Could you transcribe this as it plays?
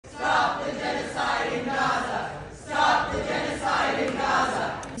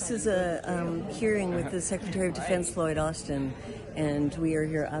This is a hearing with the Secretary of Defense, Lloyd Austin, and we are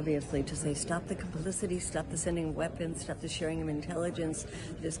here obviously to say stop the complicity, stop the sending of weapons, stop the sharing of intelligence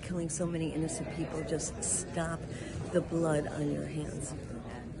that is killing so many innocent people. Just stop the blood on your hands.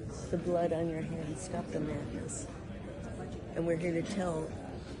 The blood on your hands. Stop the madness. And we're here to tell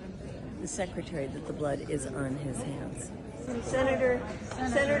the Secretary that the blood is on his hands. Senator,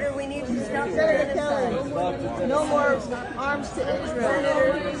 we need to stop Senator Kelly, no more arms to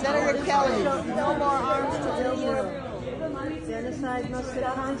Israel. Senator Kelly, no more arms to Israel. Genocide must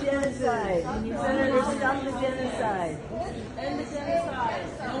stop the genocide. Senator, stop the genocide. End the genocide.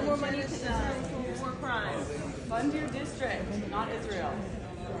 No more money to Israel for war crimes. Fund your district, not Israel.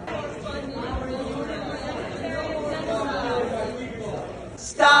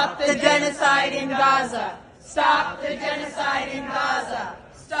 Stop the genocide in Gaza. Stop the genocide in Gaza.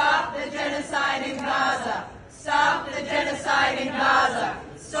 Stop the genocide in Gaza. Stop the genocide in Gaza.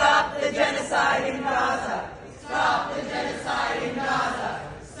 Stop the genocide in Gaza. Stop the genocide in Gaza.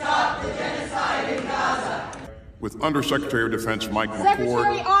 Stop the genocide in Gaza. With Undersecretary of Defense Mike McCord.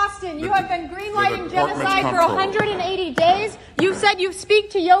 Secretary Austin, you have been greenlighting genocide for 180 days. You said you speak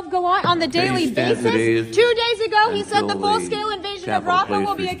to Yoav Gallant on the daily basis. 2 days ago, he said the full-scale invasion of Rafah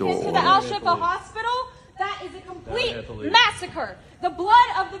will be akin to the Al-Shifa hospital. That is a complete massacre. The blood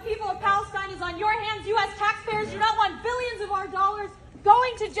of the people of Palestine is on your hands. You as taxpayers do not want billions of our dollars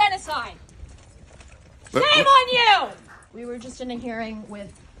going to genocide. Shame on you! We were just in a hearing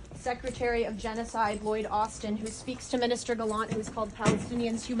with Secretary of Genocide Lloyd Austin, who speaks to Minister Gallant, who's called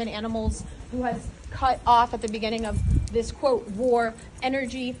Palestinians human animals, who has cut off at the beginning of this, quote, war,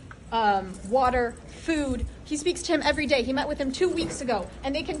 energy, water, food. He speaks to him every day. He met with him 2 weeks ago,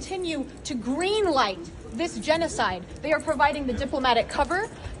 and they continue to greenlight this genocide. They are providing the diplomatic cover.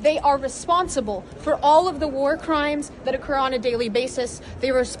 They are responsible for all of the war crimes that occur on a daily basis.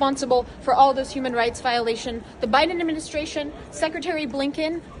 They are responsible for all those human rights violations. The Biden administration, Secretary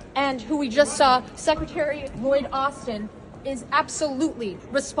Blinken, and who we just saw, Secretary Lloyd Austin, is absolutely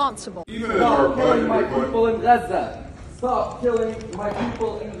responsible. Stop killing my people in Gaza. Stop killing my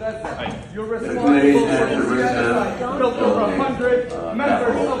people in Gaza. You're responsible for this genocide. Killed over 100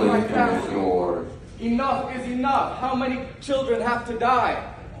 members of my family. Enough is enough. How many children have to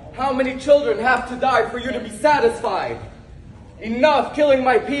die? How many children have to die for you to be satisfied? Enough killing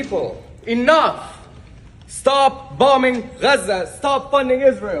my people. Enough. Stop bombing Gaza. Stop funding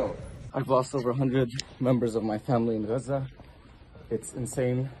Israel. I've lost over 100 members of my family in Gaza. It's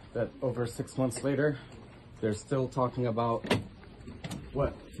insane that over 6 months later, they're still talking about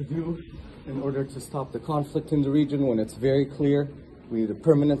what to do in order to stop the conflict in the region when it's very clear we need a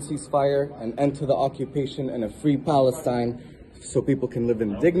permanent ceasefire, an end to the occupation, and a free Palestine so people can live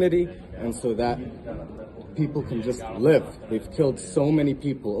in dignity and so that people can just live. They've killed so many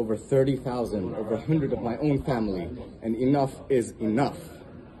people, over 30,000, over 100 of my own family, and enough is enough.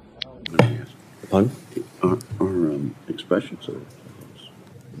 Pardon? Our expressions of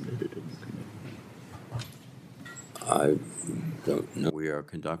I don't know. We are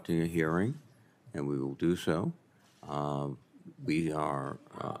conducting a hearing, and we will do so. We are...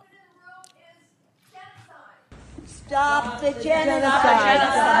 Stop the genocide.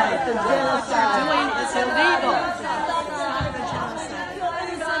 Stop the genocide. Doing is illegal.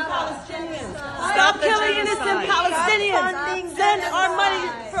 Stop killing innocent Palestinians. Send our money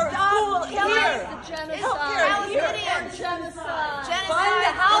for school here. Healthcare here. Fund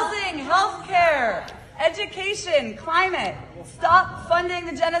housing, healthcare, education, climate. Stop funding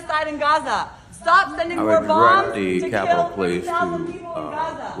the genocide in Gaza. Stop sending more bombs to kill 30,000 people in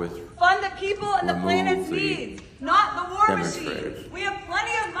Gaza. Fund the people and the planet's needs, not the war machine. We have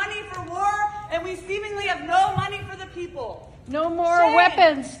plenty of money for war, and we seemingly have no money for the people. No more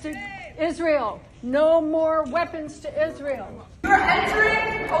weapons to Israel. No more weapons to Israel. You're entering